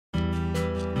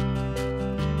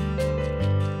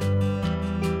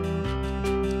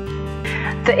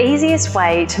The easiest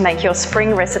way to make your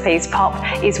spring recipes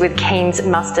pop is with Keen's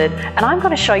mustard, and I'm going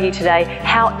to show you today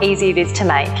how easy it is to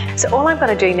make. So all I'm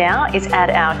going to do now is add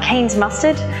our Keen's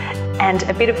mustard and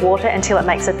a bit of water until it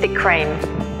makes a thick cream.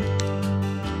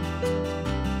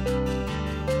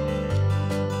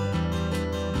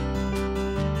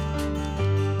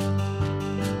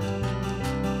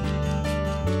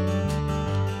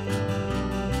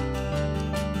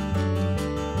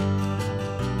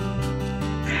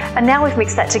 And now we've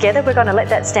mixed that together, we're going to let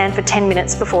that stand for 10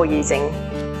 minutes before using.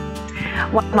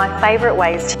 One of my favourite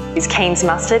ways to use Keen's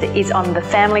mustard is on the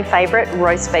family favourite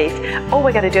roast beef. All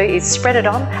we're going to do is spread it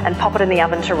on and pop it in the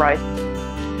oven to roast.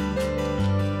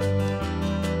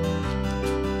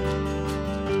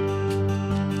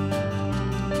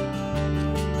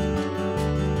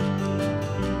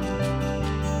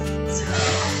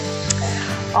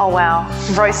 Oh wow,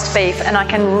 roast beef, and I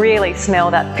can really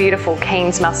smell that beautiful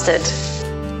Keen's mustard.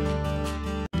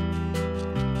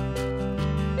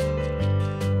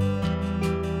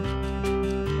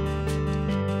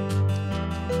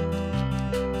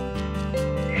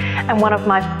 And one of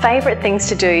my favourite things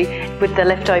to do with the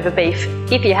leftover beef,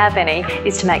 if you have any,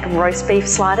 is to make roast beef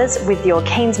sliders with your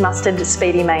Keen's mustard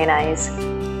speedy mayonnaise.